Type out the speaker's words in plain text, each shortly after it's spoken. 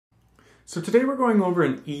So today we're going over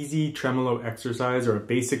an easy tremolo exercise, or a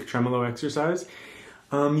basic tremolo exercise.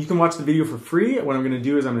 You can watch the video for free. What I'm going to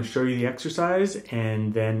do is I'm going to show you the exercise,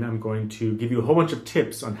 and then I'm going to give you a whole bunch of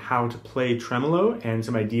tips on how to play tremolo and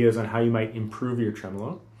some ideas on how you might improve your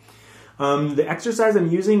tremolo. The exercise I'm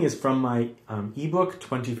using is from my ebook,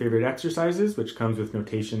 20 Favorite Exercises, which comes with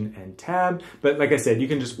notation and tab. But like I said, you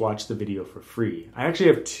can just watch the video for free. I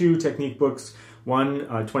actually have two technique books. One,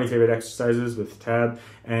 20 Favorite Exercises with tab,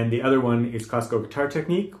 and the other one is Classical Guitar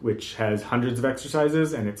Technique, which has hundreds of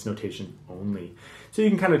exercises and it's notation only. So you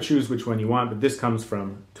can kind of choose which one you want, but this comes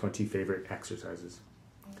from 20 Favorite Exercises.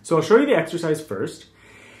 So I'll show you the exercise first,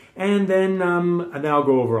 and then I'll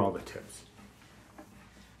go over all the tips.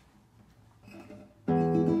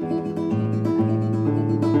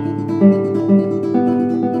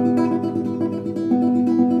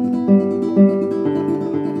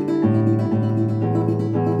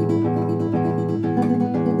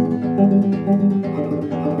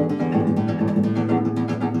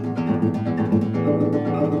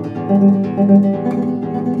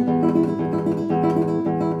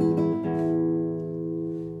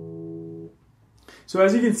 So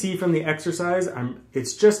as you can see from the exercise,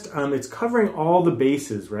 it's covering all the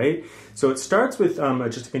bases, right? So it starts with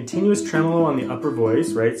just a continuous tremolo on the upper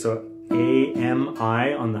voice, right? So A, M,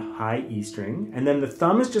 I on the high E string. And then the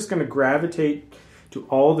thumb is just going to gravitate to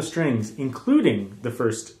all the strings, including the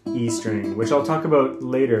first E string, which I'll talk about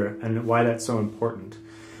later and why that's so important.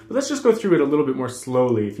 But let's just go through it a little bit more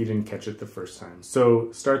slowly if you didn't catch it the first time. So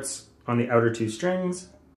it starts on the outer two strings.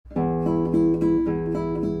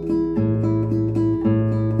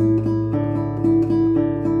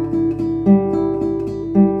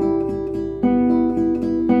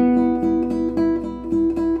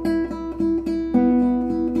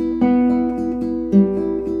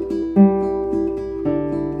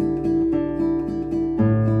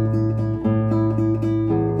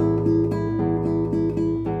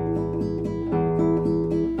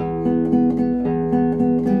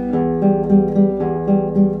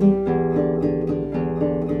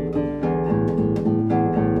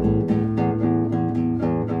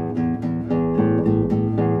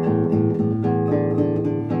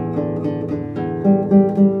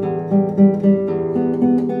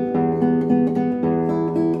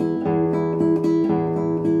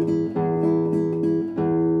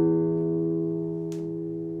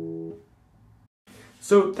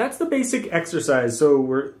 So that's the basic exercise.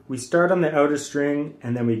 So we start on the outer string,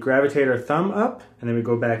 and then we gravitate our thumb up, and then we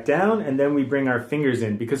go back down, and then we bring our fingers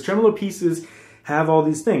in. Because tremolo pieces have all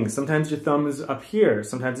these things. Sometimes your thumb is up here,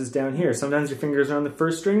 sometimes it's down here. Sometimes your fingers are on the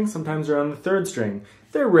first string, sometimes they're on the third string.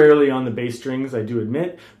 They're rarely on the bass strings, I do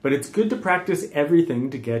admit, but it's good to practice everything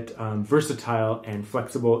to get versatile and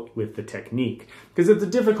flexible with the technique. Because it's a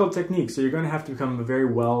difficult technique, so you're going to have to become a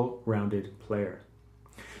very well-rounded player.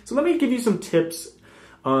 So let me give you some tips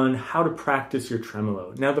on how to practice your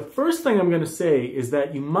tremolo. Now, the first thing I'm going to say is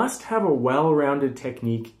that you must have a well-rounded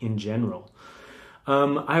technique in general.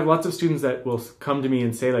 I have lots of students that will come to me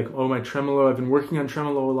and say like, oh, my tremolo, I've been working on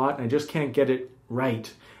tremolo a lot and I just can't get it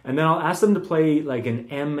right. And then I'll ask them to play like an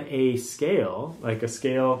MA scale, like a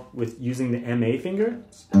scale with using the MA finger.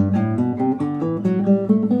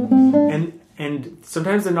 And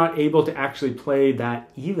sometimes they're not able to actually play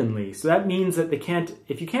that evenly. So that means that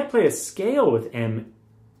if you can't play a scale with M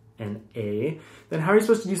and A, then how are you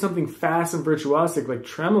supposed to do something fast and virtuosic like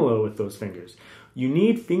tremolo with those fingers? You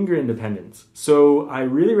need finger independence. So I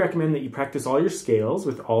really recommend that you practice all your scales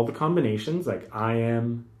with all the combinations like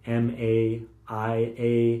IM, MA,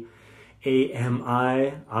 IA,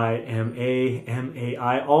 AMI, IMA,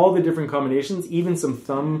 MAI, all the different combinations, even some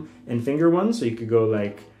thumb and finger ones. So you could go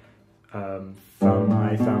like thumb,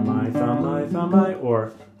 I, thumb, I, thumb, I, thumb, I,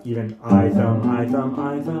 or even I, thumb, I, thumb,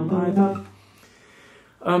 I, thumb, I, thumb.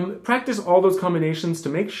 Practice all those combinations to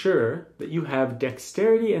make sure that you have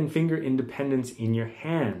dexterity and finger independence in your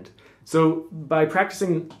hand. So by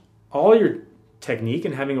practicing all your technique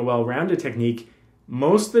and having a well-rounded technique,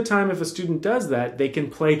 most of the time if a student does that, they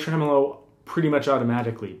can play tremolo pretty much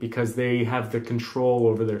automatically because they have the control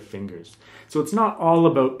over their fingers. So it's not all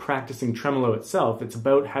about practicing tremolo itself, it's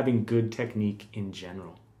about having good technique in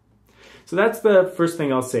general. So that's the first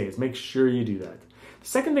thing I'll say, is make sure you do that. The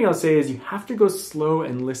second thing I'll say is you have to go slow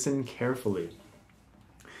and listen carefully.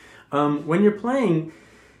 When you're playing,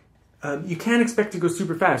 you can't expect to go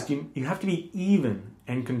super fast. You have to be even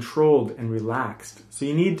and controlled and relaxed. So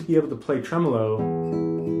you need to be able to play tremolo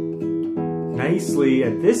nicely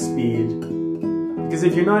at this speed, because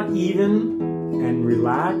if you're not even and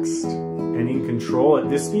relaxed and in control at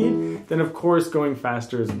this speed, then of course going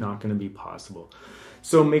faster is not going to be possible.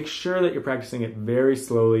 So make sure that you're practicing it very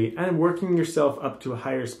slowly and working yourself up to a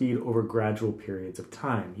higher speed over gradual periods of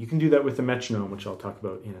time. You can do that with the metronome, which I'll talk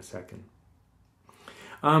about in a second.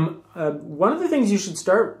 One of the things you should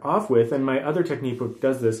start off with, and my other technique book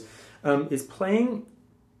does this, is playing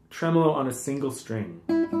tremolo on a single string.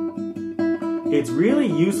 It's really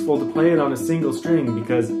useful to play it on a single string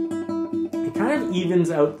because it kind of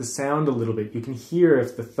evens out the sound a little bit. You can hear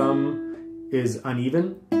if the thumb is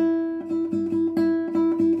uneven.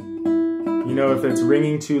 You know, if it's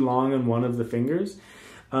ringing too long on one of the fingers.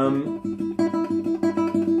 Trying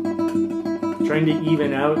to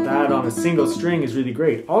even out that on a single string is really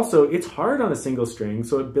great. Also, it's hard on a single string,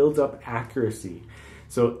 so it builds up accuracy.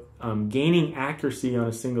 So gaining accuracy on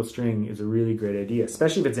a single string is a really great idea,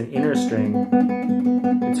 especially if it's an inner string.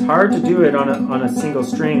 It's hard to do it on a single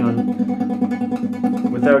string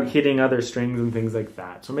without hitting other strings and things like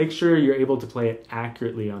that. So make sure you're able to play it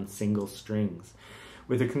accurately on single strings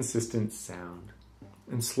with a consistent sound.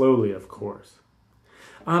 And slowly, of course.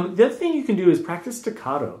 The other thing you can do is practice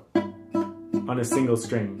staccato on a single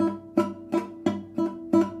string.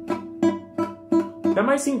 That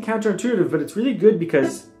might seem counterintuitive, but it's really good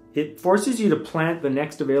because it forces you to plant the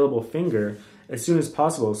next available finger as soon as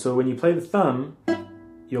possible. So when you play the thumb,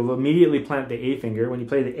 you'll immediately plant the A finger. When you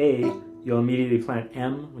play the A, you'll immediately plant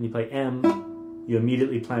M. When you play M, you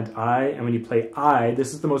immediately plant I. And when you play I,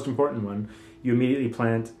 this is the most important one, you immediately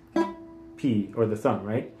plant P, or the thumb,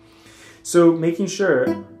 right? So making sure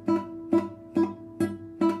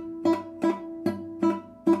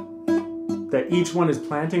that each one is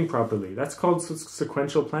planting properly. That's called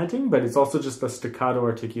sequential planting, but it's also just a staccato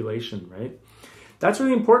articulation, right? That's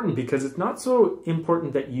really important because it's not so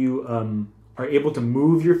important that you are able to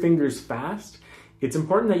move your fingers fast. It's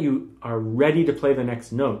important that you are ready to play the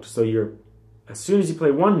next note. So as soon as you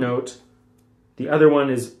play one note, the other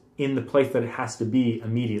one is in the place that it has to be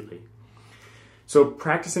immediately. So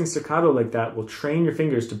practicing staccato like that will train your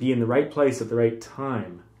fingers to be in the right place at the right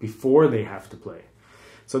time before they have to play.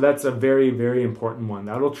 So that's a very, very important one.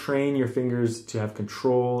 That'll train your fingers to have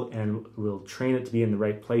control and will train it to be in the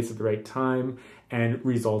right place at the right time and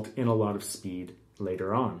result in a lot of speed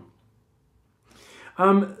later on.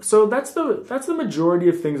 So that's the majority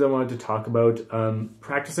of things I wanted to talk about.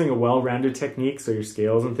 Practicing a well-rounded technique, so your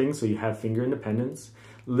scales and things, so you have finger independence.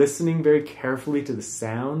 Listening very carefully to the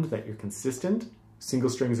sound, that you're consistent. Single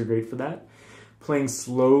strings are great for that. Playing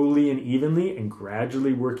slowly and evenly and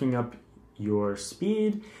gradually working up your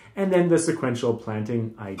speed, and then the sequential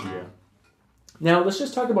planting idea. Now let's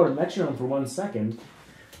just talk about a metronome for 1 second.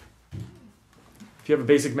 If you have a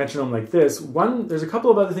basic metronome like this, there's a couple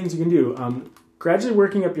of other things you can do. Gradually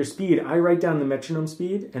working up your speed, I write down the metronome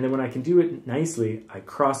speed, and then when I can do it nicely, I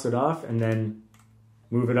cross it off and then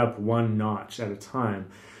move it up 1 notch at a time.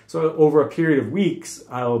 So over a period of weeks,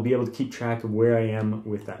 I'll be able to keep track of where I am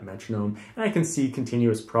with that metronome, and I can see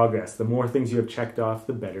continuous progress. The more things you have checked off,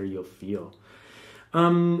 the better you'll feel.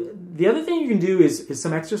 The other thing you can do is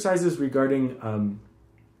some exercises regarding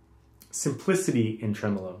simplicity in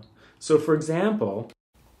tremolo. So for example,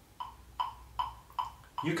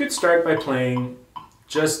 you could start by playing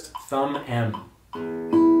just thumb M.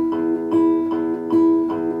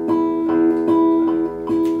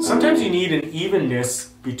 Sometimes you need an evenness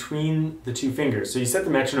between the two fingers. So you set the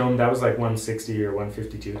metronome, that was like 160 or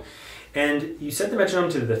 152, and you set the metronome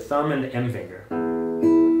to the thumb and the M finger.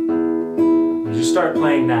 You just start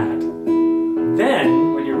playing that.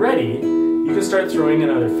 Then, when you're ready, you can start throwing in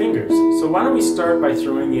other fingers. So why don't we start by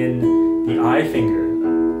throwing in the I finger.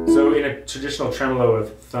 So in a traditional tremolo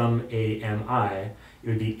of thumb, A, M, I, it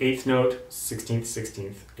would be 8th note, 16th,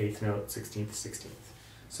 16th, 8th note, 16th, 16th.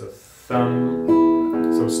 So thumb,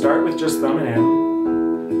 so start with just thumb and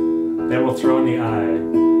M, then we'll throw in the I.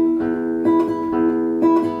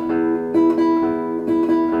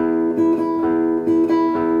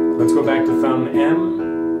 Let's go back to thumb M,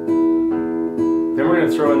 then we're going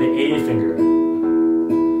to throw in the A finger.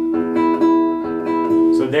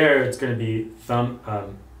 So there it's going to be thumb,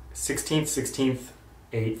 16th, 16th,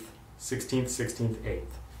 8th, 16th, 16th,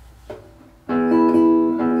 8th.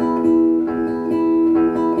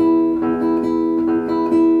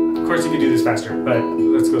 Of course you could do this faster, but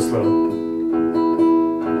let's go slow.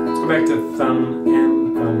 Let's go back to thumb,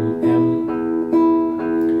 M, thumb,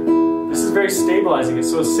 M. This is very stabilizing. It's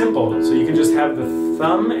so simple. So you can just have the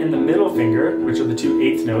thumb and the middle finger, which are the two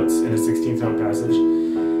 8th notes in a 16th note passage,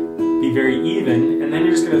 be very even, and then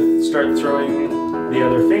you're just going to start throwing the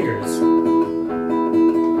other fingers.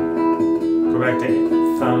 Go back to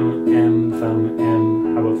thumb, M, thumb,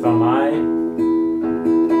 M. How about thumb, I?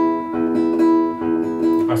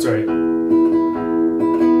 Oh, sorry.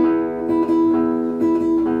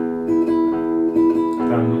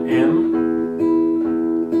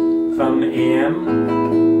 thumb AM.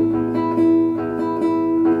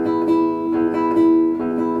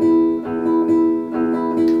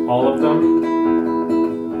 All of them.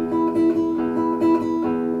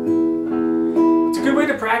 It's a good way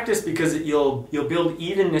to practice because you'll build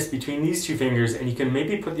evenness between these two fingers, and you can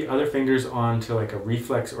maybe put the other fingers onto like a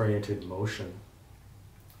reflex-oriented motion.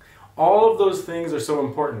 All of those things are so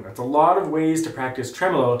important. That's a lot of ways to practice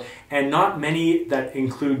tremolo, and not many that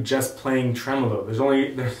include just playing tremolo. There's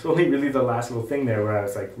only really the last little thing there where I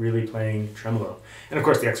was like really playing tremolo, and of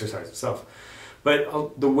course the exercise itself.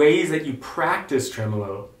 But the ways that you practice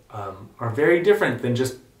tremolo are very different than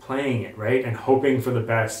just playing it, right? And hoping for the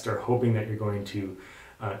best or hoping that you're going to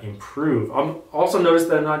improve. Also notice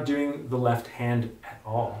that I'm not doing the left hand at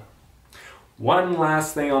all. One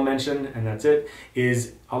last thing I'll mention, and that's it,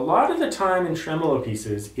 is a lot of the time in tremolo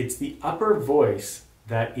pieces, it's the upper voice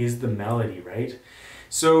that is the melody, right?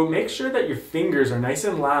 So make sure that your fingers are nice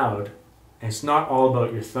and loud. And it's not all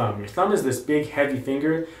about your thumb. Your thumb is this big, heavy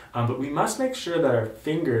finger, but we must make sure that our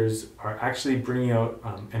fingers are actually bringing out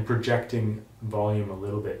and projecting volume a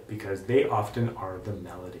little bit because they often are the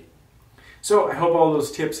melody. So I hope all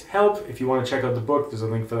those tips help. If you want to check out the book, there's a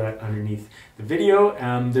link for that underneath the video.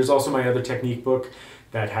 There's also my other technique book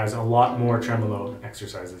that has a lot more tremolo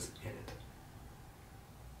exercises in it.